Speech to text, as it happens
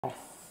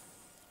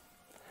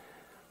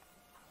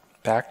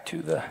Back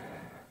to the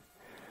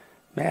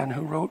man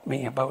who wrote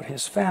me about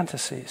his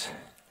fantasies.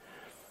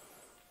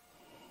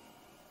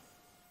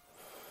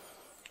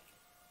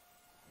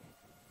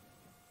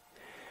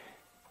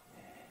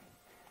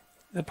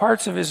 The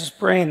parts of his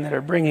brain that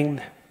are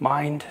bringing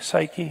mind,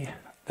 psyche,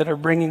 that are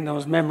bringing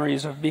those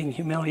memories of being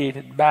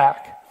humiliated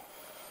back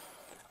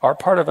are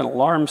part of an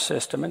alarm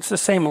system. It's the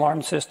same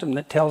alarm system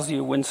that tells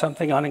you when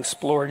something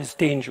unexplored is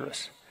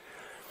dangerous.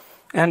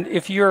 And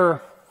if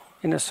you're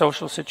in a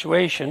social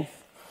situation,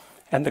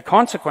 and the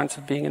consequence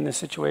of being in this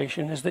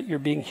situation is that you're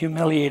being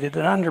humiliated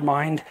and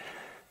undermined,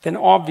 then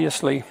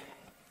obviously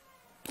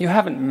you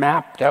haven't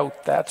mapped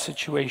out that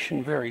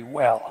situation very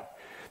well.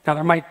 Now,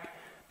 there might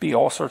be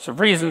all sorts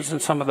of reasons,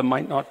 and some of them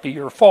might not be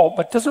your fault,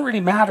 but it doesn't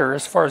really matter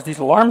as far as these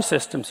alarm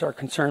systems are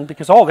concerned,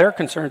 because all they're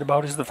concerned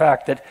about is the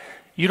fact that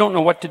you don't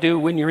know what to do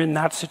when you're in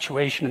that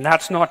situation, and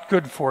that's not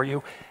good for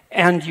you,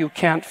 and you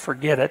can't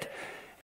forget it,